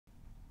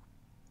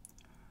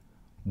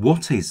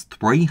What is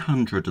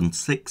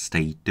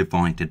 360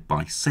 divided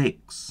by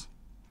 6?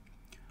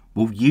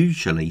 Well,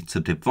 usually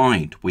to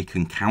divide, we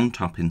can count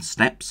up in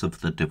steps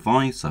of the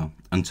divisor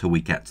until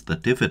we get to the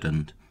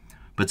dividend,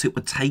 but it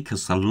would take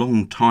us a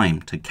long time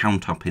to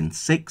count up in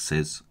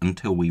sixes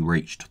until we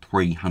reached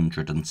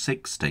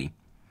 360.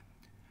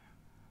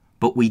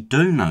 But we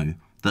do know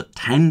that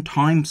 10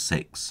 times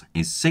 6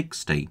 is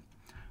 60,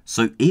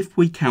 so if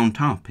we count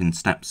up in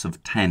steps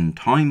of 10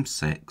 times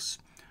 6,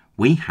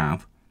 we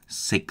have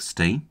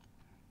 60,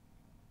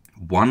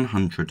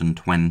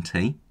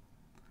 120,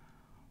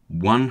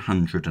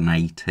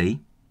 180,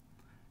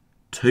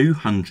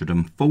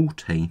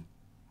 240,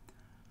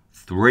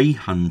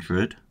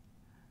 300,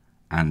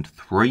 and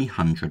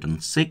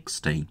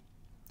 360.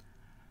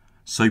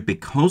 So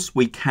because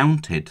we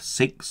counted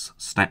 6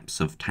 steps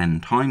of 10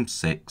 times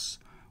 6,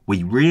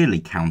 we really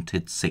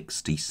counted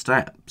 60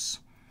 steps.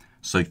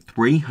 So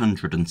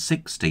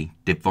 360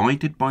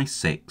 divided by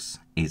 6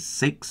 is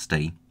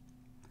 60.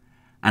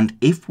 And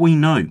if we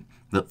know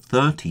that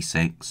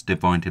 36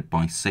 divided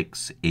by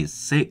 6 is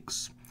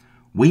 6,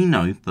 we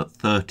know that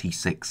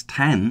 36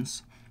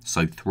 tens,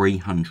 so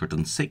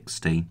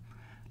 360,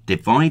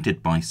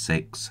 divided by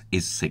 6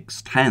 is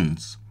 6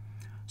 tens.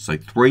 So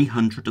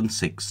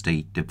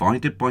 360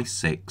 divided by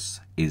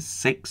 6 is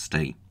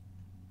 60.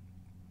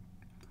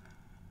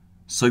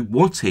 So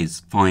what is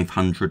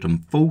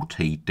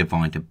 540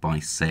 divided by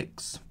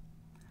 6?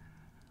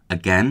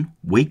 Again,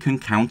 we can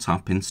count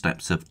up in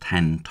steps of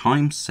 10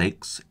 times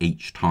 6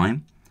 each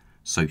time.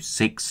 So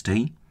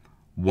 60,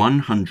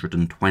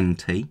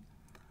 120,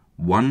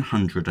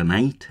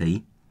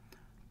 180,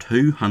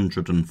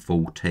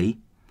 240,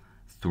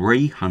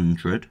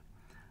 300,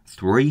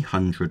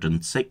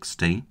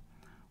 360,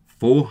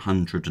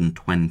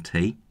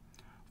 420,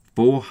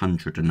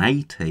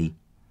 480,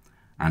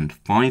 and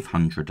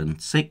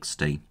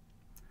 560.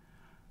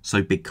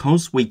 So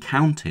because we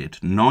counted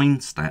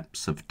 9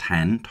 steps of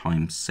 10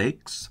 times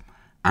 6,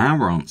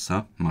 our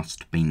answer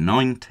must be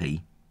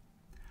 90.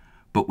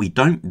 But we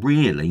don't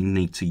really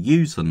need to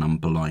use the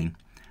number line,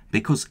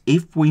 because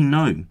if we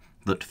know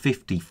that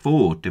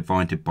 54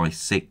 divided by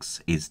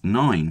 6 is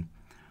 9,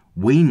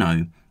 we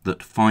know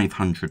that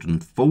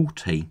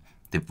 540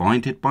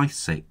 divided by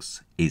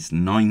 6 is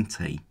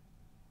 90.